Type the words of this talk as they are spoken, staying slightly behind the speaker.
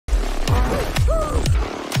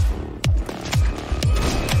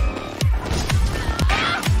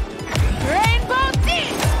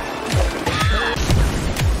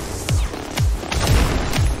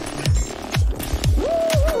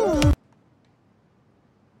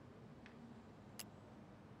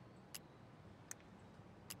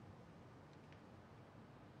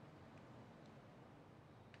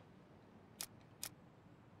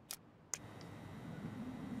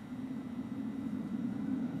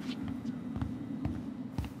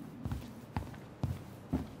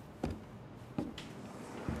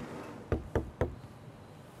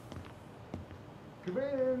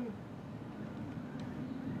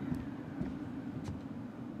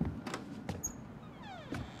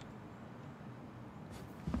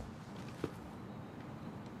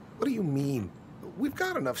do you mean? We've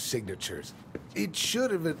got enough signatures. It should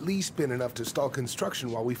have at least been enough to stall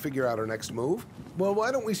construction while we figure out our next move. Well, why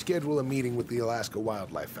don't we schedule a meeting with the Alaska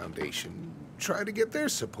Wildlife Foundation? Try to get their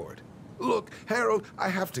support. Look, Harold, I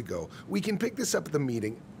have to go. We can pick this up at the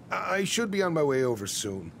meeting. I should be on my way over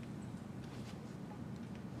soon.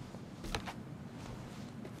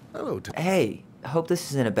 Hello, Hey, I hope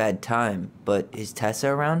this isn't a bad time, but is Tessa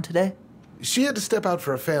around today? She had to step out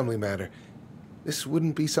for a family matter. This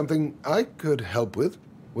wouldn't be something I could help with,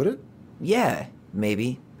 would it? Yeah,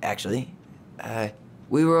 maybe, actually.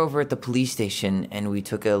 We were over at the police station and we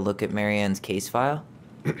took a look at Marianne's case file.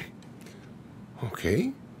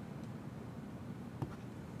 Okay.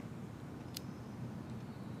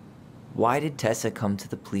 Why did Tessa come to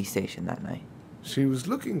the police station that night? She was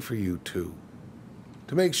looking for you two,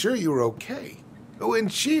 to make sure you were okay. When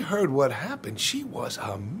she heard what happened, she was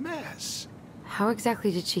a mess. How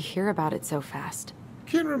exactly did she hear about it so fast?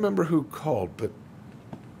 Can't remember who called, but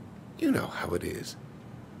you know how it is.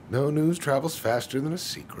 No news travels faster than a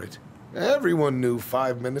secret. Everyone knew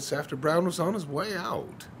 5 minutes after Brown was on his way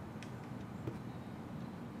out.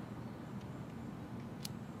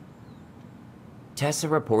 Tessa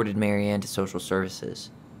reported Marianne to social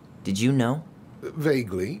services. Did you know?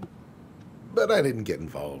 Vaguely, but I didn't get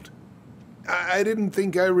involved. I didn't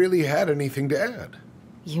think I really had anything to add.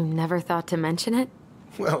 You never thought to mention it?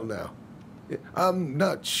 Well, now, I'm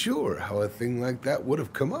not sure how a thing like that would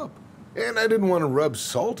have come up. And I didn't want to rub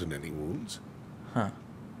salt in any wounds. Huh.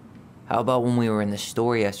 How about when we were in the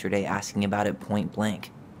store yesterday asking about it point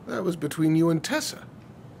blank? That was between you and Tessa.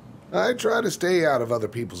 I try to stay out of other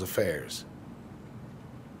people's affairs.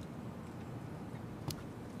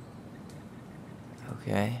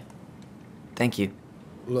 Okay. Thank you.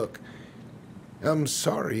 Look, I'm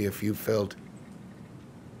sorry if you felt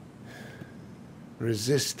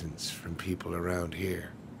resistance from people around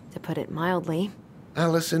here. To put it mildly.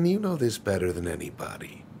 Allison, you know this better than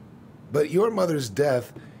anybody. But your mother's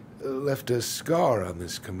death left a scar on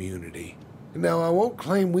this community. Now, I won't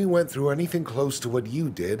claim we went through anything close to what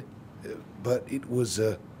you did, but it was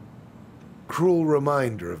a cruel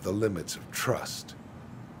reminder of the limits of trust.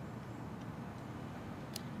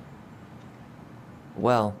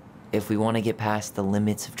 Well, if we want to get past the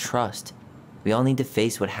limits of trust, we all need to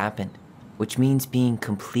face what happened, which means being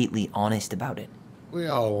completely honest about it. We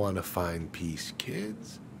all want to find peace,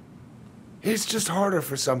 kids. It's just harder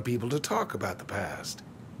for some people to talk about the past.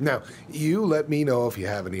 Now, you let me know if you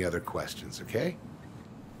have any other questions, okay?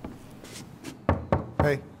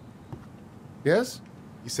 Hey, Yes?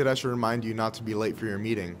 you said I should remind you not to be late for your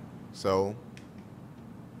meeting, so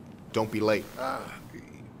don't be late.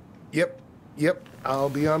 Yep, I'll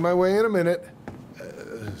be on my way in a minute.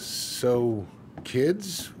 So,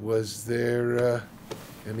 kids, was there,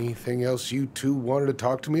 anything else you two wanted to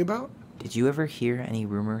talk to me about? Did you ever hear any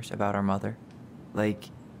rumors about our mother? Like,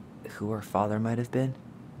 who our father might have been?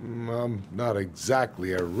 I'm not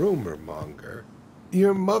exactly a rumor monger.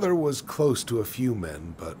 Your mother was close to a few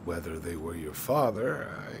men, but whether they were your father,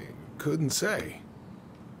 I couldn't say.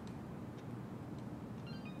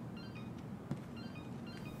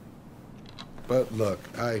 But look,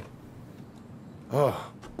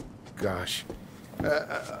 oh, gosh.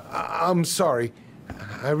 I'm sorry.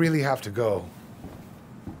 I really have to go.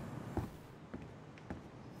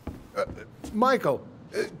 Michael,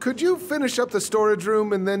 could you finish up the storage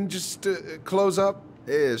room and then just close up?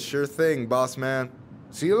 Yeah, sure thing, boss man.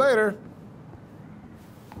 See you later.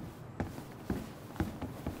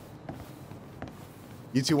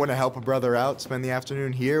 You two want to help a brother out, spend the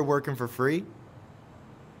afternoon here working for free?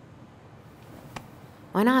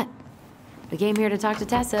 Why not? We came here to talk to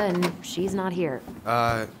Tessa, and she's not here.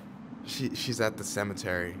 She's at the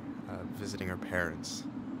cemetery, visiting her parents.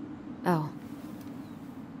 Oh.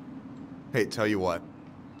 Hey, tell you what.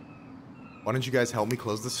 Why don't you guys help me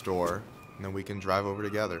close the store, and then we can drive over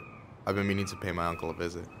together. I've been meaning to pay my uncle a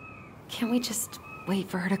visit. Can't we just wait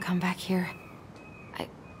for her to come back here?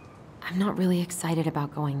 I'm not really excited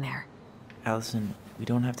about going there. Allison, we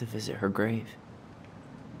don't have to visit her grave.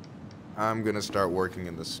 I'm gonna start working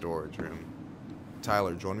in the storage room.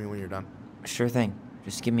 Tyler, join me when you're done. Sure thing.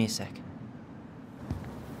 Just give me a sec.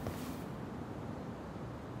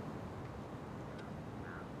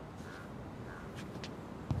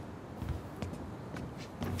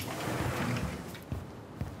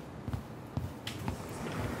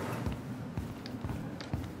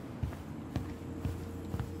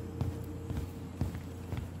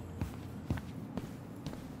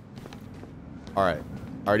 All right,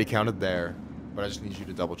 I already counted there, but I just need you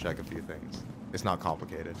to double check a few things. It's not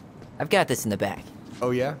complicated. I've got this in the back.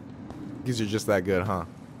 Oh yeah? Because you're just that good, huh?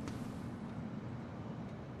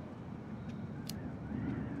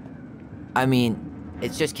 I mean,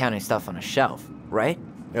 it's just counting stuff on a shelf, right?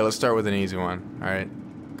 Yeah, let's start with an easy one, alright?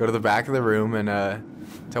 Go to the back of the room and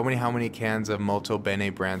tell me how many cans of Molto Bene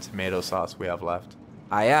brand tomato sauce we have left.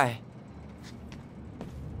 Aye aye.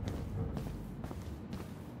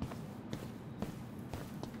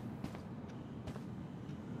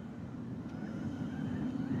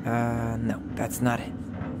 No, that's not it.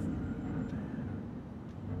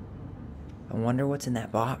 I wonder what's in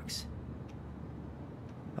that box.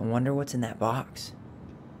 I wonder what's in that box.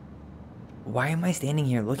 Why am I standing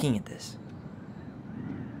here looking at this?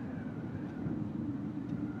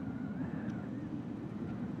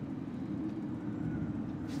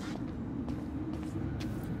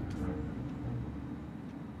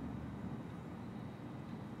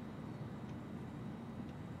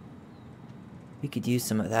 We could use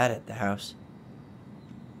some of that at the house.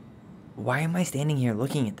 Why am I standing here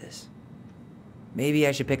looking at this? Maybe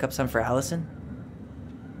I should pick up some for Allison?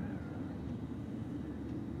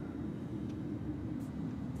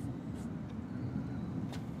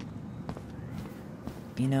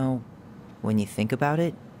 You know, when you think about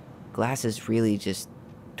it, glass is really just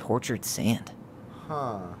tortured sand.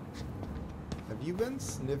 Huh. Have you been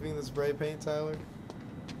sniffing the spray paint, Tyler?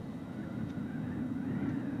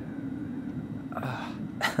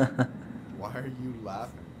 Why are you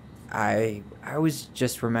laughing? I was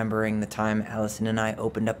just remembering the time Allison and I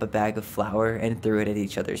opened up a bag of flour and threw it at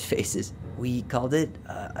each other's faces. We called it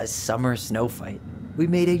a summer snow fight. We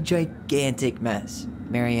made a gigantic mess.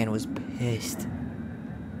 Marianne was pissed.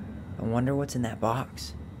 I wonder what's in that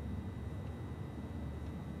box.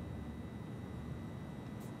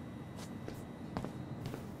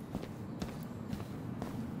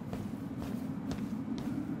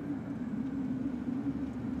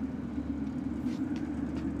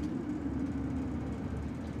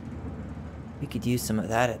 We could use some of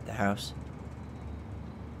that at the house.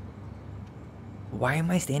 Why am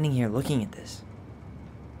I standing here looking at this?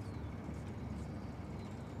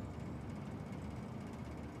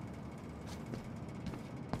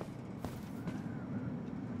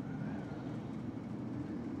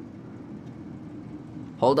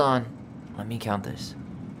 Hold on. Let me count this.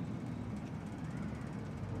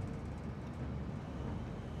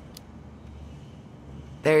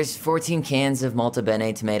 There's 14 cans of Molto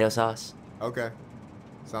Bene tomato sauce. Okay.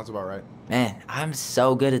 Sounds about right. Man, I'm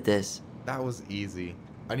so good at this. That was easy.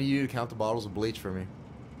 I need you to count the bottles of bleach for me.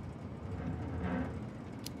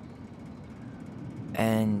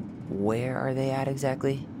 And where are they at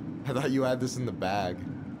exactly? I thought you had this in the bag.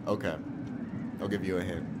 Okay. I'll give you a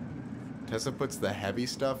hint. Tessa puts the heavy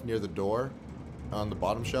stuff near the door on the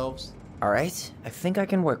bottom shelves. Alright, I think I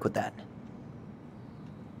can work with that.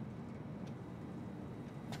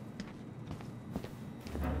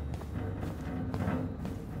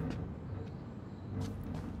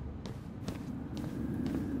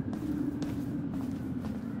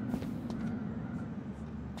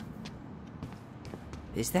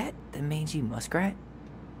 Is that the mangy muskrat?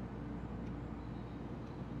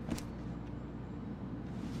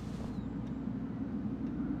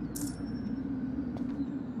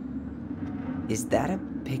 Is that a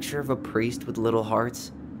picture of a priest with little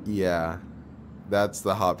hearts? Yeah. That's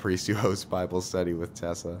the hot priest who hosts Bible study with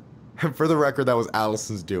Tessa. For the record, that was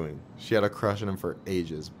Allison's doing. She had a crush on him for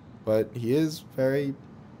ages. But he is very,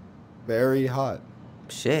 very hot.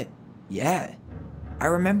 Shit, yeah. I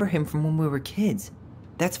remember him from when we were kids.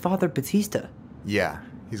 That's Father Batista. Yeah,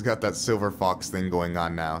 he's got that silver fox thing going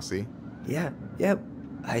on now, see? Yeah, yep,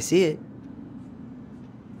 I see it.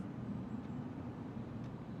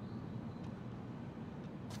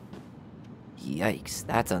 Yikes,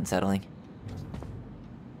 that's unsettling.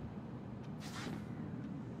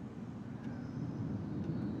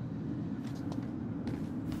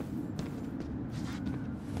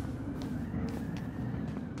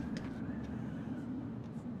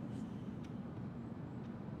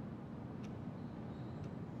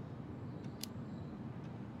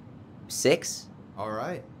 Six?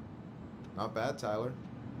 Alright. Not bad, Tyler.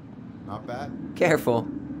 Not bad. Careful.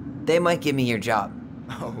 They might give me your job.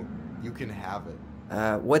 Oh, you can have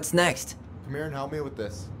it. What's next? Come here and help me with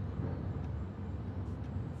this.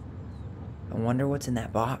 I wonder what's in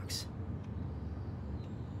that box.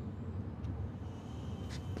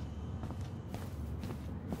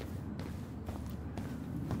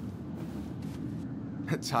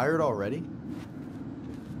 Tired already?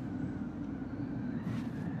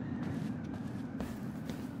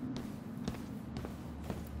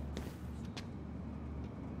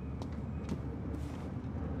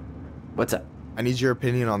 What's up? I need your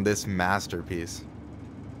opinion on this masterpiece.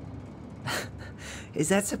 Is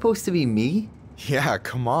that supposed to be me? Yeah,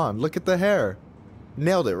 come on, look at the hair.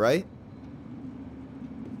 Nailed it, right?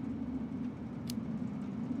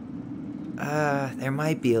 There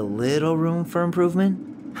might be a little room for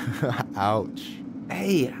improvement. Ouch.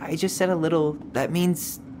 Hey, I just said a little. That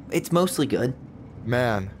means it's mostly good.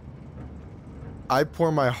 Man, I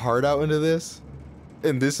pour my heart out into this,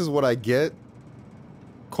 and this is what I get?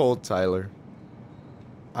 Cold, Tyler.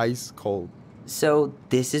 Ice cold. So,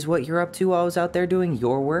 this is what you're up to while I was out there doing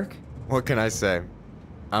your work? What can I say?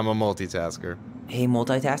 I'm a multitasker. Hey,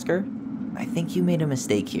 multitasker, I think you made a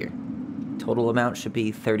mistake here. Total amount should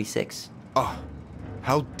be 36. Oh,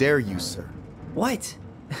 how dare you, sir? What?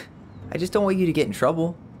 I just don't want you to get in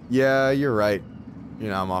trouble. Yeah, you're right. You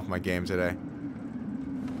know, I'm off my game today.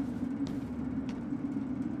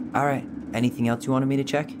 Alright, anything else you wanted me to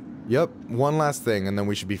check? Yep, one last thing, and then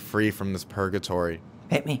we should be free from this purgatory.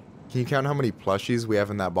 Hit me. Can you count how many plushies we have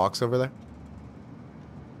in that box over there?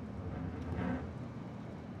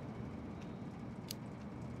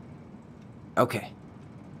 Okay.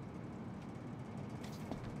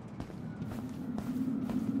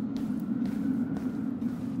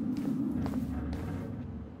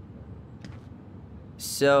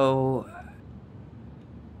 So...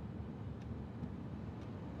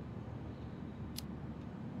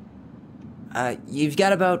 you've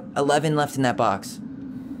got about 11 left in that box.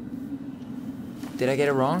 Did I get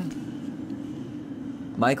it wrong?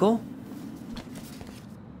 Michael?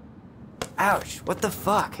 Ouch, what the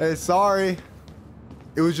fuck? Hey, sorry.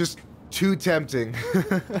 It was just too tempting.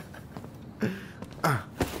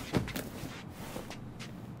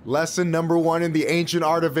 Lesson number 1 in the ancient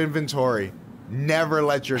art of inventory. Never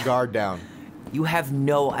let your guard down. You have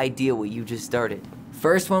no idea what you just started.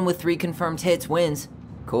 First one with 3 confirmed hits wins.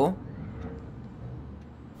 Cool?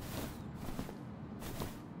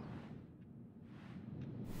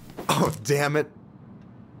 Oh, damn it.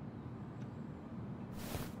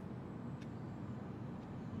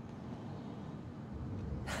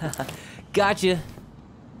 Gotcha.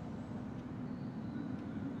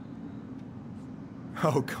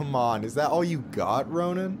 Oh, come on. Is that all you got,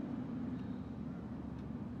 Ronan?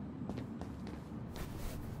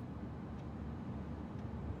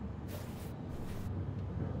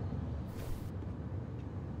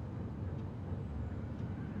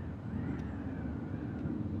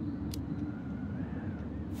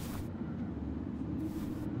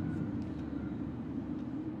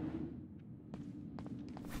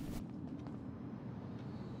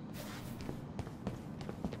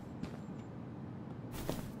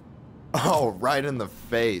 Oh, right in the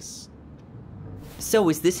face. So,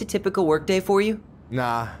 is this a typical workday for you?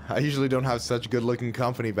 Nah, I usually don't have such good-looking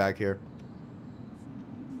company back here.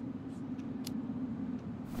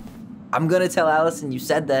 I'm gonna tell Allison you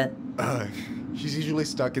said that. She's usually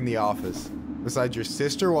stuck in the office. Besides, your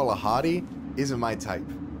sister, while a hottie, isn't my type.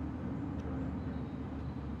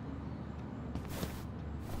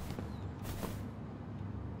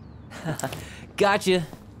 Gotcha.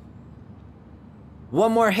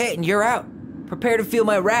 One more hit and you're out. Prepare to feel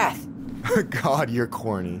my wrath. God, you're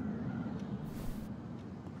corny.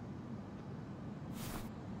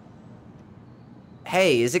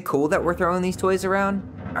 Hey, is it cool that we're throwing these toys around?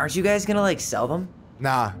 Aren't you guys gonna, like, sell them?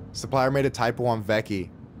 Nah, supplier made a typo on Vecchi.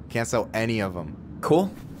 Can't sell any of them. Cool.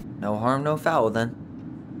 No harm, no foul then.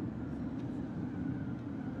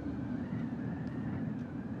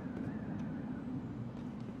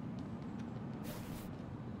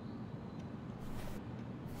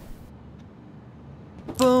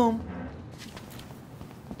 Boom.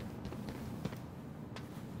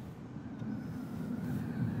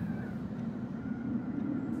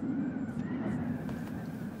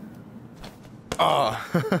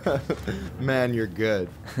 Oh, man, you're good.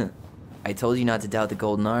 I told you not to doubt the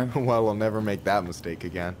golden arm. Well, we'll never make that mistake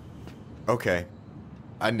again. Okay,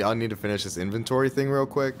 I'll need to finish this inventory thing real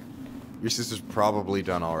quick. Your sister's probably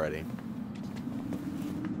done already.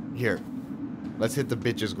 Here, let's hit the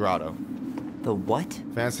bitch's grotto. The what?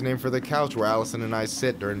 Fancy name for the couch where Allison and I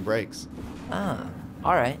sit during breaks. Ah,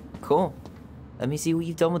 alright, cool. Let me see what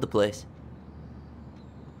you've done with the place.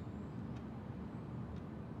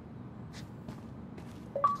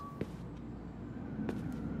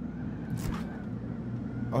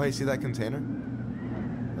 Oh, hey, see that container?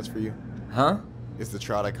 That's for you. Huh? It's the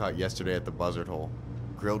trout I caught yesterday at the buzzard hole.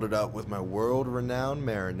 Grilled it up with my world-renowned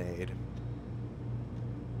marinade.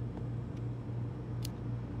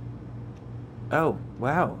 Oh,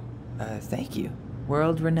 wow. Thank you.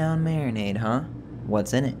 World-renowned marinade, huh?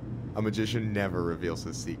 What's in it? A magician never reveals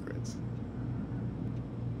his secrets.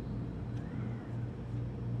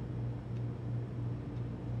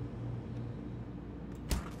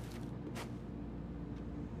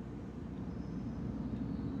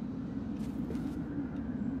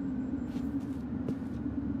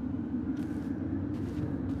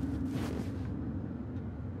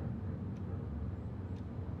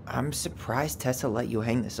 I'm surprised Tessa let you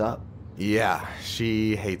hang this up. Yeah,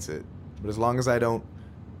 she hates it. But as long as I don't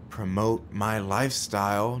promote my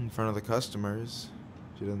lifestyle in front of the customers,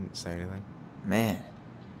 she doesn't say anything. Man,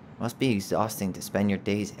 must be exhausting to spend your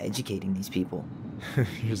days educating these people.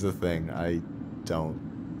 Here's the thing, I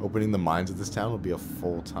don't. Opening the mines of this town would be a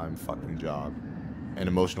full-time fucking job. And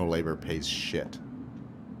emotional labor pays shit.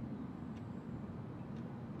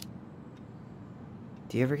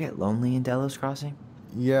 Do you ever get lonely in Delos Crossing?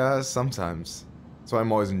 Yeah, sometimes. So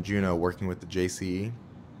I'm always in Juneau working with the JCE,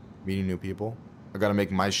 meeting new people. I gotta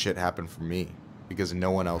make my shit happen for me, because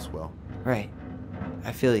no one else will. Right.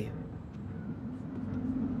 I feel you.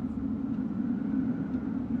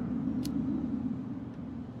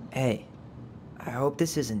 Hey, I hope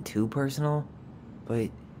this isn't too personal, but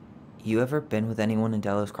you ever been with anyone in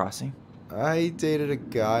Delos Crossing? I dated a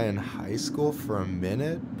guy in high school for a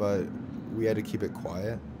minute, but we had to keep it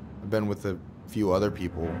quiet. I've been with a few other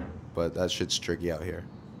people, but that shit's tricky out here.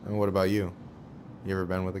 And what about you? You ever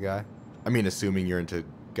been with a guy? I mean, assuming you're into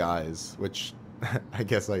guys, which I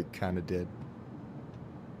guess I kinda did.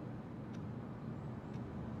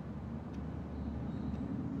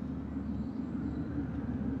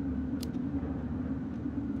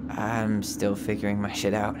 I'm still figuring my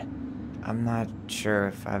shit out. I'm not sure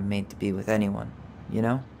if I'm made to be with anyone, you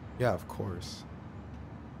know? Yeah, of course.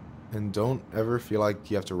 And don't ever feel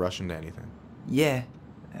like you have to rush into anything. Yeah,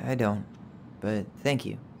 I don't. But thank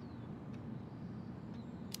you.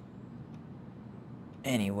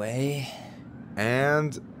 Anyway...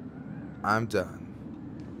 And I'm done.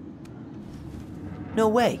 No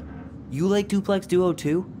way! You like Duplex Duo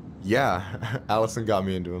too? Yeah, Allison got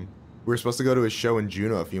me into him. We were supposed to go to a show in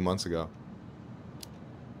Juneau a few months ago.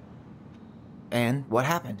 And what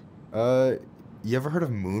happened? You ever heard of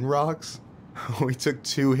moon rocks? We took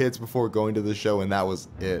 2 hits before going to the show and that was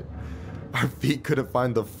it. Our feet couldn't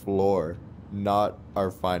find the floor. Not our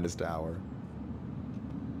finest hour.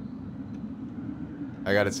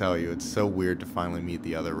 I gotta tell you, it's so weird to finally meet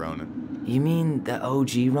the other Ronin. You mean the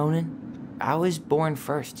OG Ronin? I was born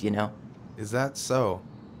first, you know? Is that so?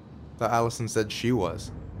 Thought Allison said she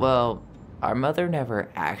was. Well, our mother never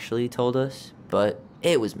actually told us, but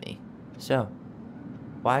it was me. So,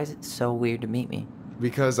 why is it so weird to meet me?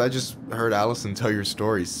 Because I just heard Allison tell your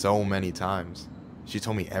story so many times. She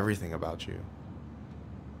told me everything about you.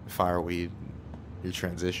 Fireweed, your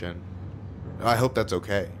transition. I hope that's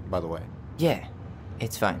okay, by the way. Yeah,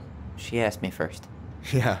 it's fine. She asked me first.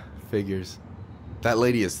 Yeah, figures. That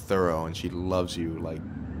lady is thorough and she loves you like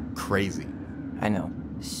crazy. I know.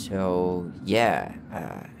 So, yeah,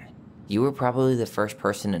 you were probably the first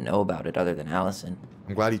person to know about it other than Allison.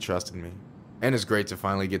 I'm glad he trusted me. And it's great to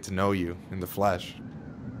finally get to know you in the flesh.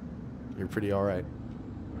 You're pretty alright.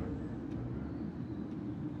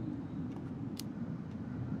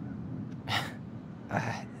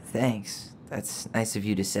 Thanks. That's nice of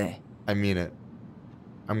you to say. I mean it.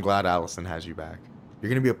 I'm glad Allison has you back. You're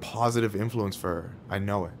gonna be a positive influence for her. I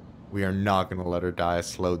know it. We are not gonna let her die a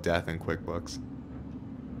slow death in QuickBooks.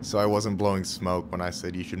 So I wasn't blowing smoke when I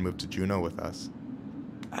said you should move to Juneau with us.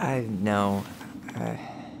 I know.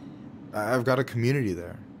 I've got a community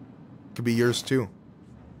there. Could be yours too.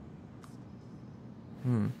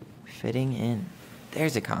 Fitting in.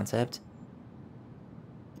 There's a concept.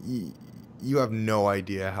 You have no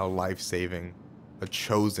idea how life-saving a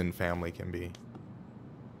chosen family can be.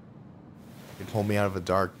 It pulled me out of the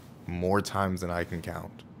dark more times than I can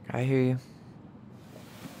count. I hear you.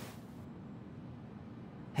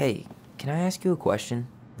 Hey, can I ask you a question?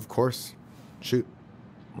 Of course. Shoot.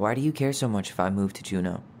 Why do you care so much if I move to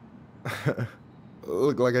Juneau?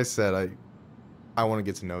 Look, like I said, I want to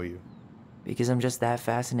get to know you. Because I'm just that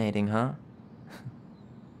fascinating, huh?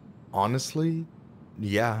 Honestly,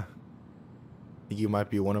 yeah. I think you might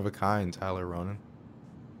be one of a kind, Tyler Ronan.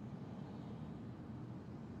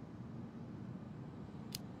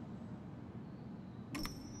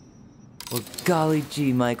 Well, golly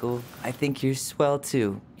gee, Michael. I think you're swell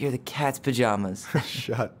too. You're the cat's pajamas.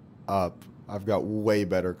 Shut up. I've got way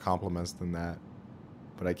better compliments than that.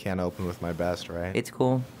 But I can't open with my best, right? It's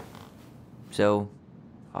cool. So,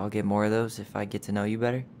 I'll get more of those if I get to know you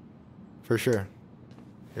better? For sure.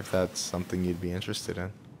 If that's something you'd be interested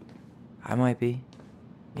in. I might be.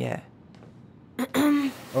 Yeah.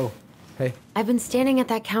 Oh, hey. I've been standing at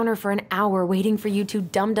that counter for an hour waiting for you two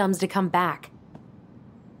dum-dums to come back.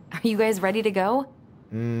 Are you guys ready to go?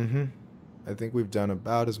 Mm-hmm. I think we've done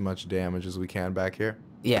about as much damage as we can back here.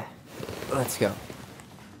 Yeah. Let's go.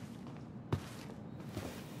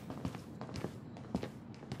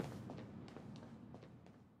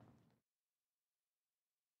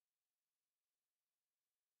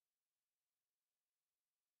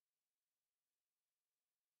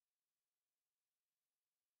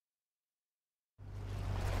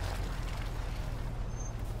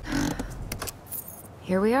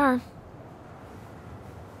 Here we are.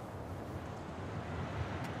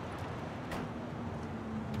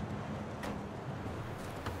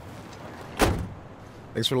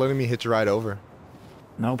 Thanks for letting me hitch a ride over.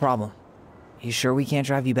 No problem. You sure we can't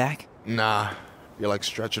drive you back? Nah, you're like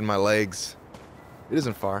stretching my legs. It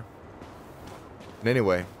isn't far. And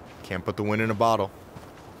anyway, can't put the wind in a bottle.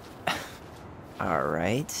 All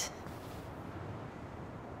right.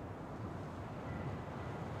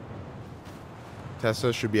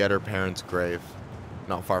 Tessa should be at her parents' grave,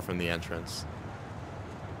 not far from the entrance.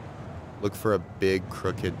 Look for a big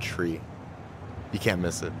crooked tree. You can't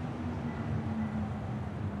miss it.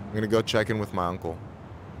 I'm gonna go check in with my uncle.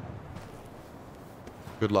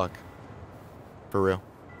 Good luck. For real.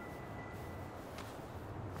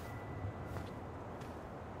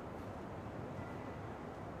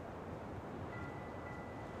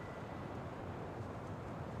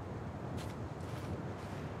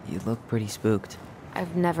 You look pretty spooked.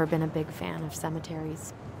 I've never been a big fan of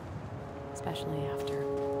cemeteries. Especially after,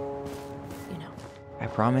 you know. I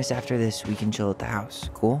promise after this we can chill at the house.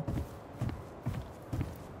 Cool?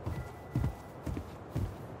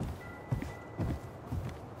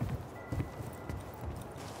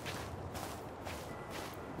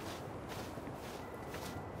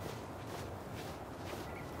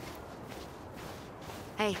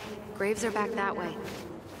 Hey, graves are back that way.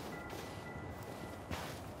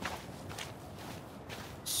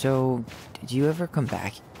 So, did you ever come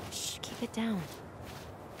back? Shh, keep it down.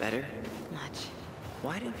 Better? Much.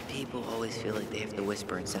 Why do people always feel like they have to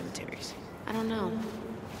whisper in cemeteries? I don't know.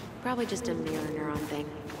 Probably just a mirror neuron thing.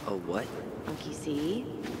 Oh, what? Monkey see,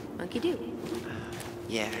 monkey do.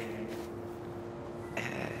 Yeah.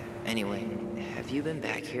 Anyway, have you been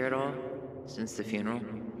back here at all? Since the funeral?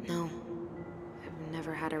 No. I've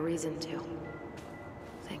never had a reason to.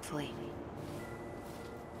 Thankfully.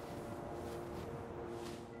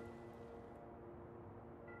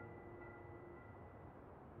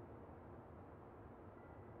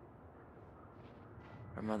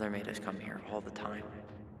 Our mother made us come here all the time.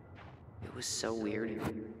 It was so weird.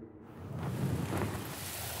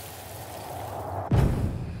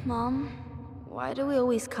 Mom, why do we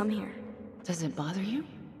always come here? Does it bother you?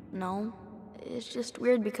 No, it's just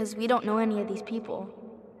weird because we don't know any of these people.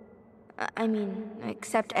 I mean,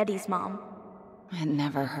 except Eddie's mom. It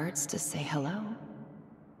never hurts to say hello.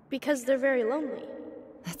 Because they're very lonely.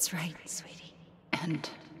 That's right, sweetie. And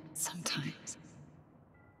sometimes,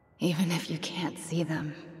 even if you can't see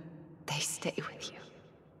them, they stay with you.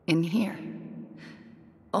 In here.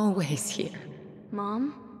 Always here.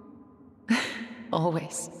 Mom?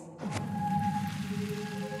 Always.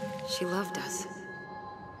 She loved us.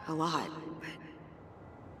 A lot, but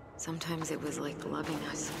sometimes it was like loving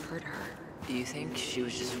us hurt her. Do you think she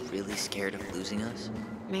was just really scared of losing us?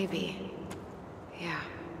 Maybe. Yeah.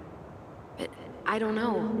 But I don't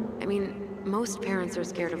know. I mean, most parents are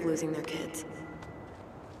scared of losing their kids.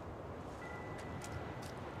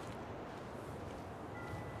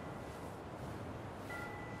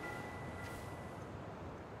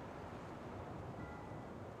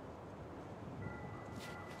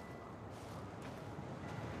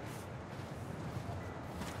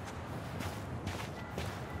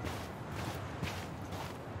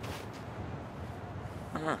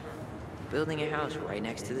 Huh. Building a house right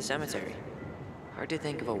next to the cemetery. Hard to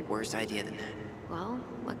think of a worse idea than that. Well,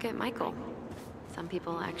 look at Michael. Some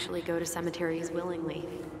people actually go to cemeteries willingly.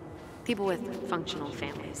 People with functional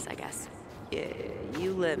families, I guess. Yeah,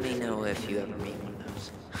 you let me know if you ever meet one of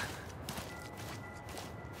those.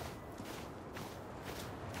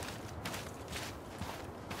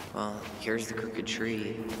 Well, here's the crooked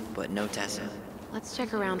tree, but no Tessa. Let's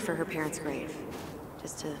check around for her parents' grave,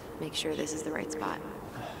 just to make sure this is the right spot.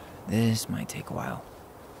 This might take a while.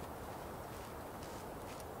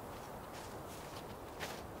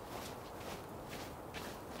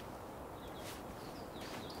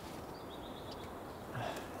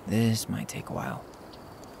 This might take a while.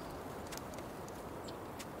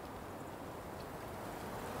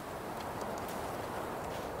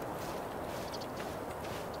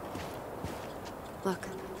 Look.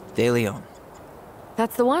 De Leon.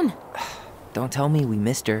 That's the one. Don't tell me we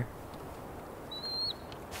missed her.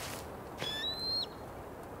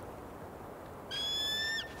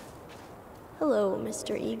 Hello,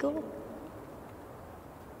 Mr. Eagle.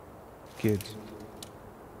 Kids,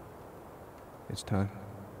 it's time.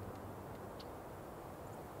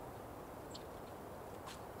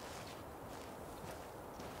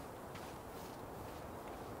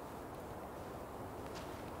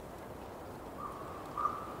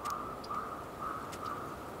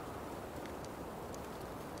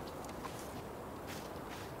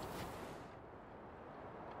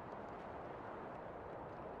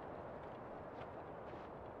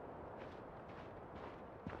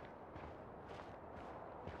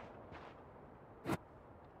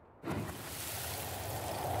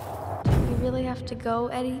 really have to go,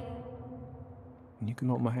 Eddie? You can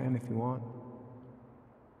hold my hand if you want.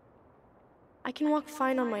 I can walk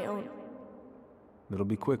fine on my own. It'll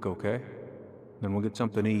be quick, okay? Then we'll get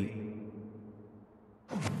something to eat.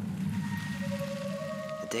 The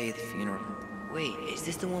day of the funeral. Wait, is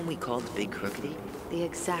this the one we called the Big Crookedy? The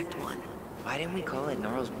exact one. Why didn't we call it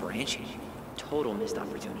Gnarls Branching? Total missed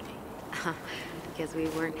opportunity. Because we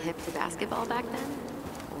weren't hip to basketball back then?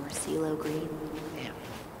 Or CeeLo Green? Damn.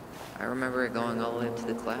 I remember it going all the way up to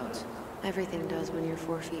the clouds. Everything does when you're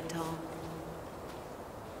 4 feet tall.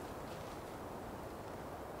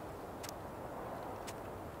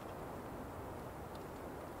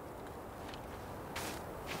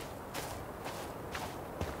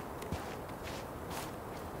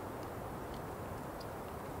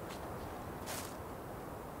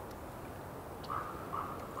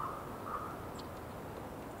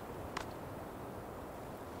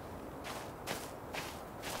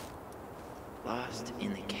 Lost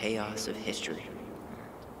in the chaos of history.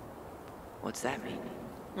 What's that mean?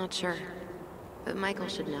 Not sure. But Michael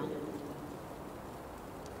should know.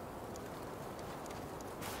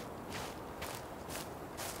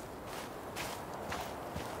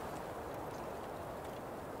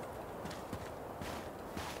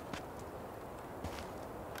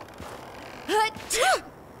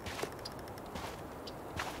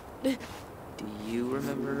 Do you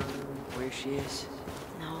remember where she is?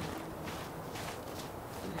 No.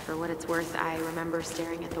 For what it's worth, I remember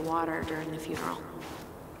staring at the water during the funeral.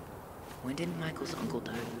 When did Michael's uncle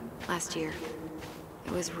die? Last year.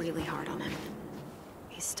 It was really hard on him.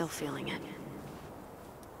 He's still feeling it.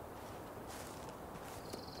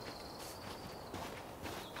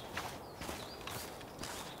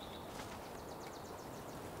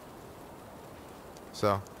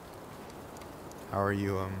 So, how are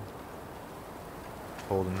you,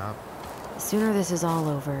 holding up? The sooner this is all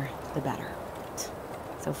over, the better.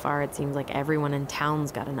 So far, it seems like everyone in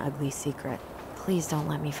town's got an ugly secret. Please don't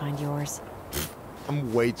let me find yours.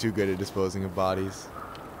 I'm way too good at disposing of bodies.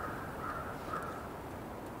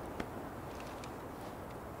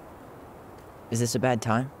 Is this a bad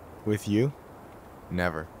time? With you?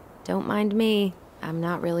 Never. Don't mind me. I'm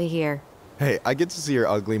not really here. Hey, I get to see your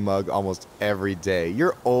ugly mug almost every day.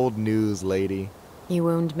 You're old news, lady. You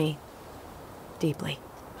wound me. Deeply.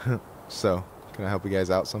 So, can I help you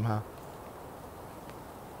guys out somehow?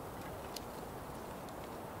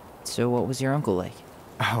 So what was your uncle like?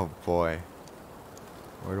 Oh boy.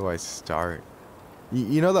 Where do I start?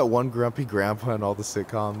 You know that one grumpy grandpa in all the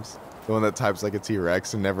sitcoms? The one that types like a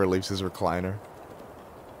T-Rex and never leaves his recliner?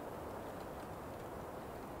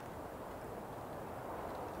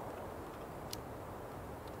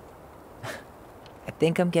 I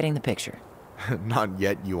think I'm getting the picture. Not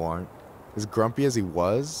yet, you aren't. As grumpy as he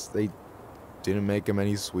was, they didn't make him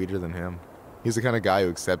any sweeter than him. He's the kind of guy who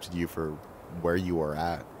accepted you for where you were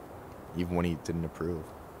at, even when he didn't approve.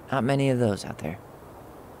 Not many of those out there.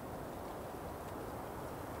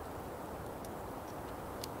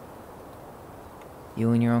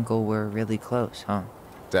 You and your uncle were really close, huh?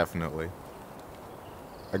 Definitely.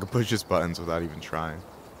 I could push his buttons without even trying.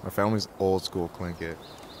 My family's old school Clinkit.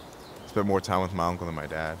 Spent more time with my uncle than my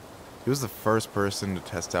dad. He was the first person to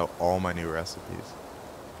test out all my new recipes.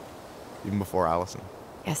 Even before Allison.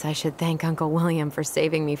 Guess I should thank Uncle William for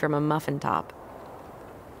saving me from a muffin top.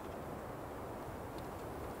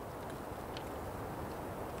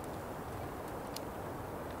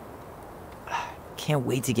 Can't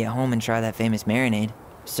wait to get home and try that famous marinade.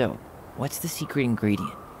 So, what's the secret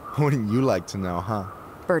ingredient? Wouldn't you like to know, huh?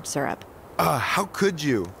 Birch syrup. How could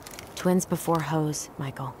you? Twins before hoes,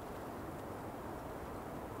 Michael.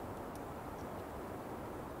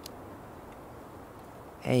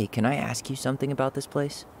 Hey, can I ask you something about this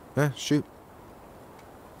place? Shoot.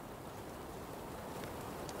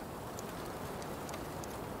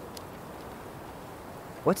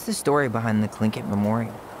 What's the story behind the Clinkit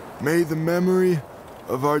Memorial? May the memory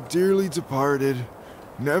of our dearly departed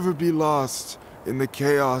never be lost in the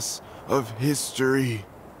chaos of history.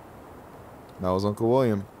 That was Uncle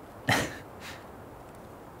William.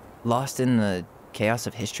 Lost in the chaos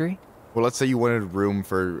of history? Well, let's say you wanted room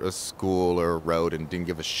for a school or a road and didn't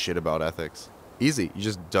give a shit about ethics. Easy, you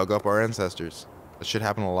just dug up our ancestors. That shit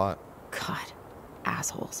happened a lot. God,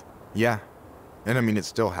 assholes. Yeah. And I mean, it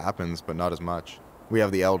still happens, but not as much. We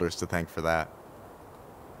have the elders to thank for that.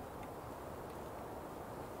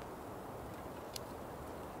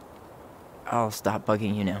 I'll stop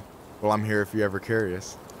bugging you now. Well, I'm here if you're ever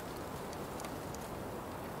curious.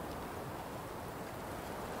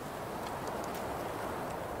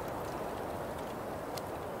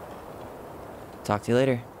 Talk to you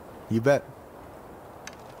later. You bet.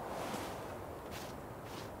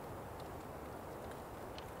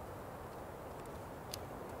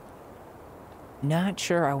 Not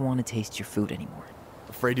sure I want to taste your food anymore.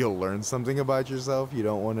 Afraid you'll learn something about yourself you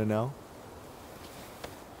don't want to know?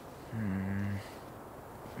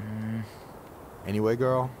 Anyway,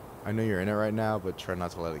 girl, I know you're in it right now, but try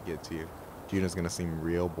not to let it get to you. Juna's gonna seem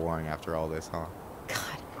real boring after all this, huh?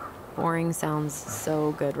 God, boring sounds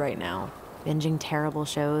so good right now. Binging terrible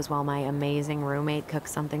shows while my amazing roommate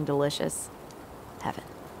cooks something delicious. Heaven.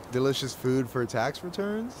 Delicious food for tax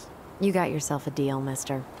returns? You got yourself a deal,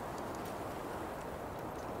 mister.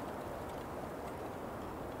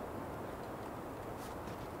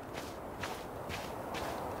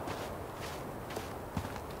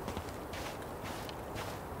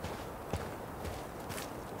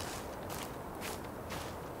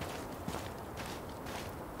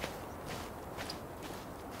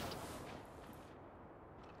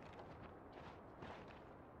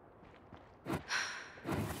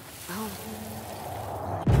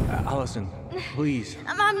 Allison, please.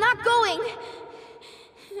 I'm not going.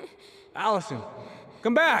 Allison,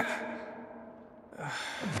 come back!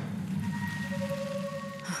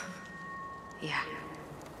 Yeah.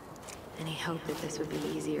 Any hope that this would be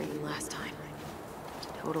easier than last time?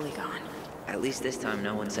 Totally gone. At least this time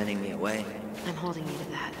no one's sending me away. I'm holding you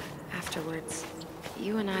to that. Afterwards,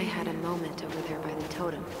 you and I had a moment over there by the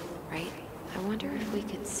totem, right? I wonder if we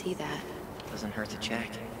could see that. Doesn't hurt to check.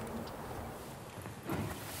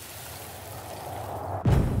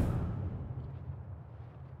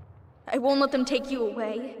 I won't let them take you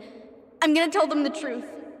away. I'm gonna tell them the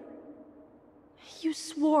truth. You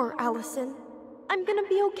swore, Allison. I'm gonna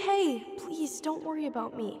be okay. Please, don't worry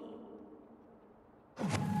about me.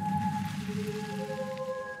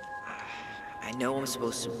 I know I'm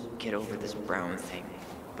supposed to get over this Brown thing,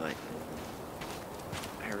 but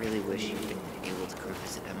I really wish you'd been able to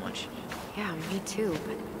preface it that much. Yeah, me too,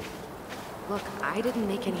 but look, I didn't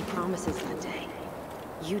make any promises that day.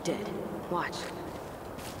 You did. Watch.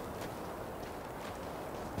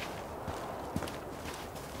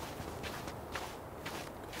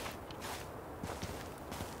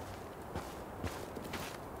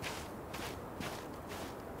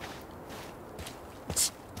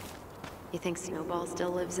 You think Snowball still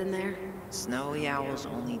lives in there? Snowy owls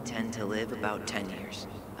only tend to live about 10 years.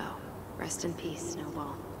 Oh, rest in peace,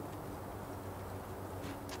 Snowball.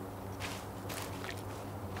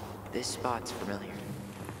 This spot's familiar.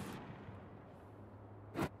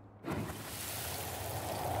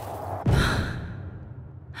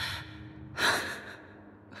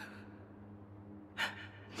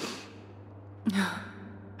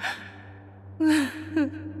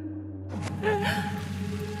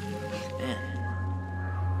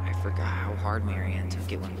 Marianne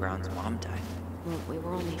took it when Brown's mom died. Well, we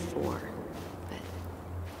were only 4, but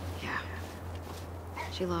yeah.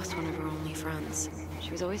 She lost one of her only friends.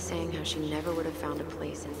 She was always saying how she never would have found a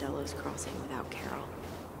place in Delos Crossing without Carol.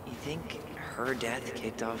 You think her death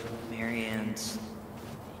kicked off Marianne's...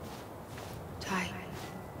 Ty.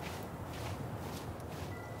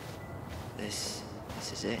 This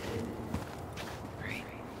is it. Right.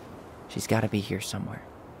 She's gotta be here somewhere.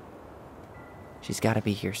 She's gotta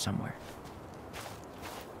be here somewhere.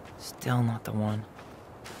 Still not the one.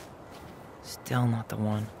 Still not the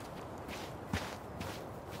one.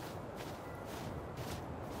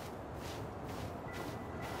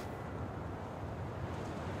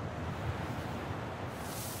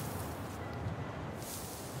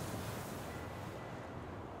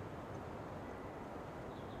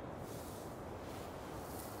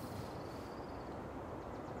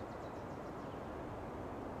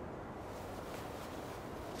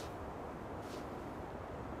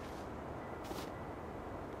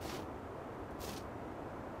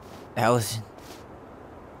 Allison.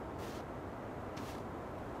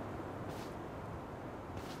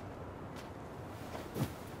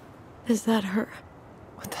 Is that her?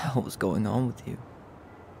 What the hell was going on with you?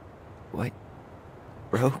 What?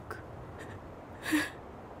 Broke?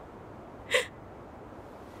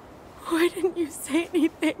 Why didn't you say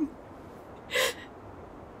anything?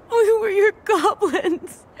 We were your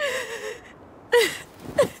goblins.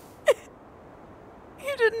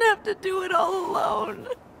 You didn't have to do it all alone.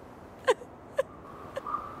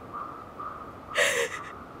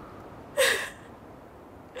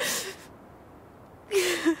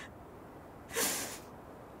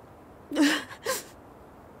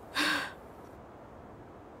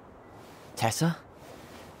 Tessa?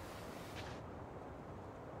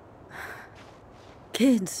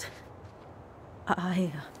 Kids,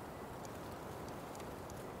 I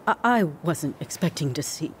wasn't expecting to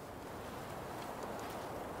see.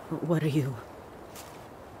 What are you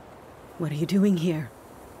doing here?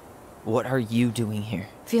 What are you doing here?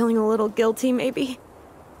 Feeling a little guilty, maybe?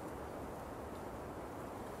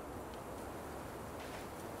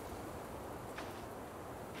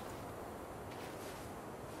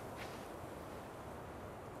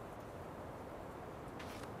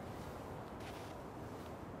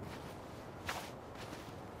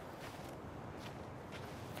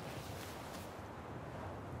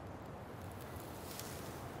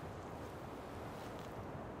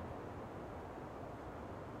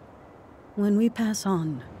 When we pass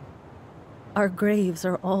on, our graves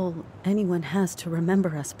are all anyone has to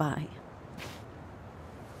remember us by.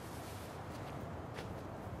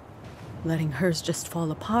 Letting hers just fall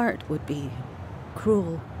apart would be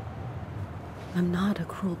cruel. I'm not a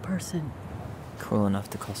cruel person. Cruel enough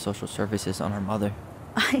to call social services on our mother.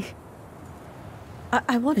 I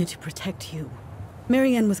wanted to protect you.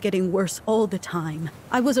 Marianne was getting worse all the time.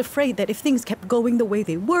 I was afraid that if things kept going the way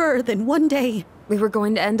they were, then one day... We were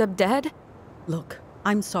going to end up dead? Look,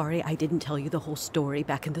 I'm sorry I didn't tell you the whole story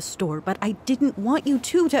back in the store, but I didn't want you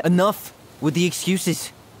to... Enough with the excuses.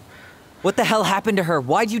 What the hell happened to her?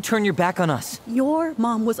 Why'd you turn your back on us? Your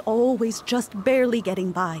mom was always just barely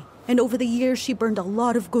getting by, and over the years she burned a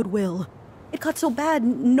lot of goodwill. It got so bad,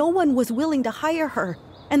 no one was willing to hire her,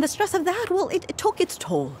 and the stress of that, well, it took its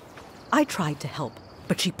toll. I tried to help,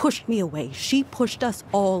 but she pushed me away. She pushed us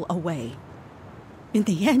all away. In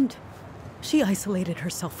the end, she isolated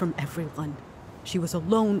herself from everyone. She was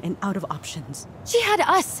alone and out of options. She had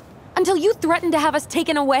us! Until you threatened to have us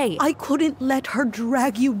taken away! I couldn't let her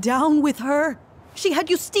drag you down with her. She had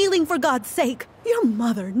you stealing for God's sake. Your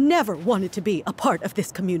mother never wanted to be a part of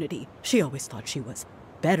this community. She always thought she was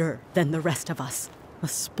better than the rest of us. A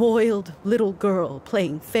spoiled little girl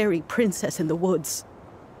playing fairy princess in the woods.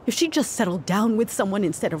 If she just settled down with someone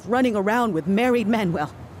instead of running around with married men,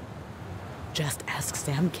 well, just ask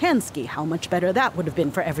Sam Kansky how much better that would have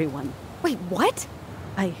been for everyone. Wait, what?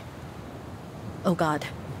 Oh God.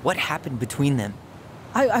 What happened between them?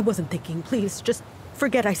 I wasn't thinking. Please, just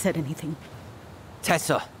forget I said anything.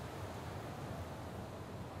 Tessa!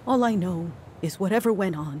 All I know is whatever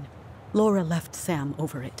went on, Laura left Sam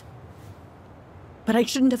over it. But I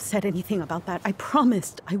shouldn't have said anything about that. I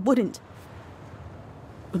promised I wouldn't.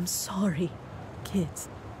 I'm sorry, kids.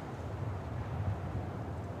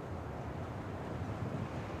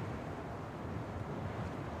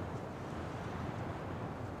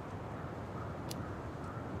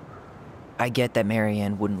 I get that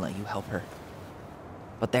Marianne wouldn't let you help her.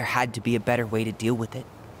 But there had to be a better way to deal with it.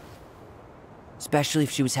 Especially if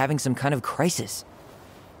she was having some kind of crisis.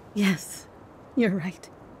 Yes, you're right.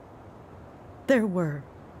 There were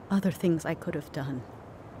other things I could have done.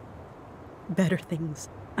 Better things.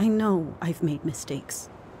 I know I've made mistakes.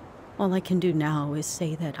 All I can do now is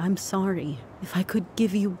say that I'm sorry. If I could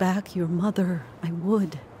give you back your mother, I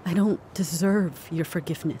would. I don't deserve your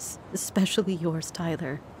forgiveness, especially yours,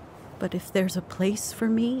 Tyler. But if there's a place for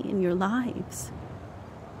me in your lives,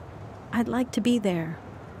 I'd like to be there.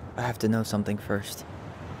 I have to know something first.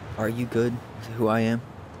 Are you good with who I am?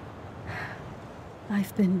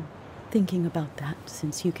 I've been thinking about that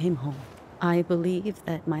since you came home. I believe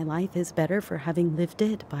that my life is better for having lived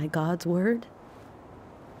it by God's word.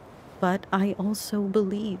 But I also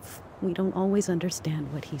believe we don't always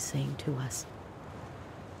understand what He's saying to us.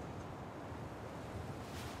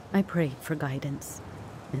 I prayed for guidance,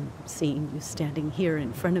 and seeing you standing here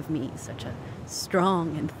in front of me, such a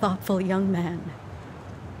strong and thoughtful young man,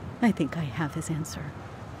 I think I have His answer.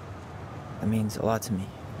 That means a lot to me.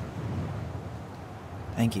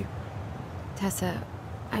 Thank you. Tessa,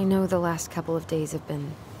 I know the last couple of days have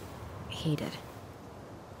been heated.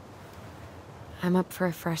 I'm up for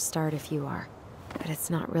a fresh start if you are, but it's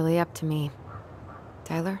not really up to me.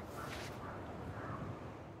 Tyler?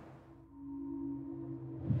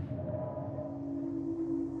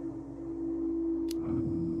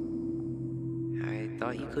 I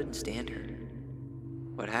thought you couldn't stand her.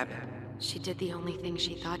 What happened? She did the only thing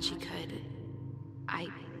she thought she could. I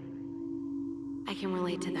can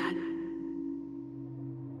relate to that.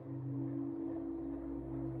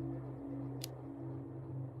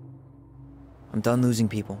 I'm done losing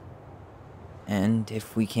people. And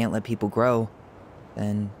if we can't let people grow,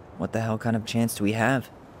 then what the hell kind of chance do we have?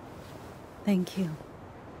 Thank you.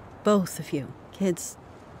 Both of you. Kids,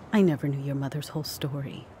 I never knew your mother's whole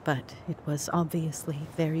story, but it was obviously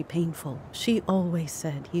very painful. She always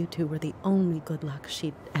said you two were the only good luck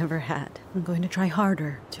she'd ever had. I'm going to try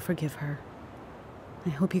harder to forgive her. I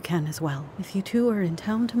hope you can as well. If you two are in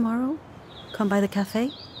town tomorrow, come by the cafe.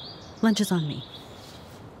 Lunch is on me.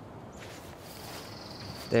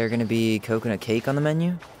 There gonna be coconut cake on the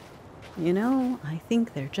menu? You know, I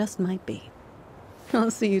think there just might be. I'll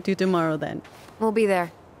see you two tomorrow then. We'll be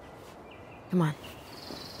there. Come on.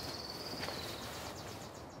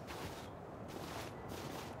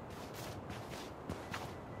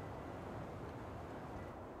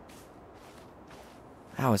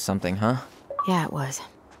 That was something, huh? Yeah, it was.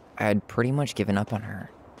 I had pretty much given up on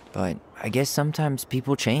her, but I guess sometimes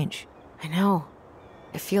people change. I know.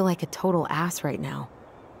 I feel like a total ass right now.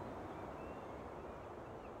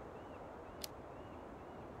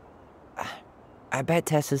 I bet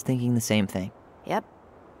Tessa's thinking the same thing. Yep.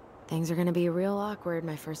 Things are gonna be real awkward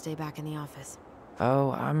my first day back in the office.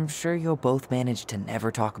 Oh, I'm sure you'll both manage to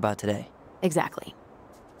never talk about today. Exactly.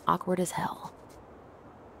 Awkward as hell.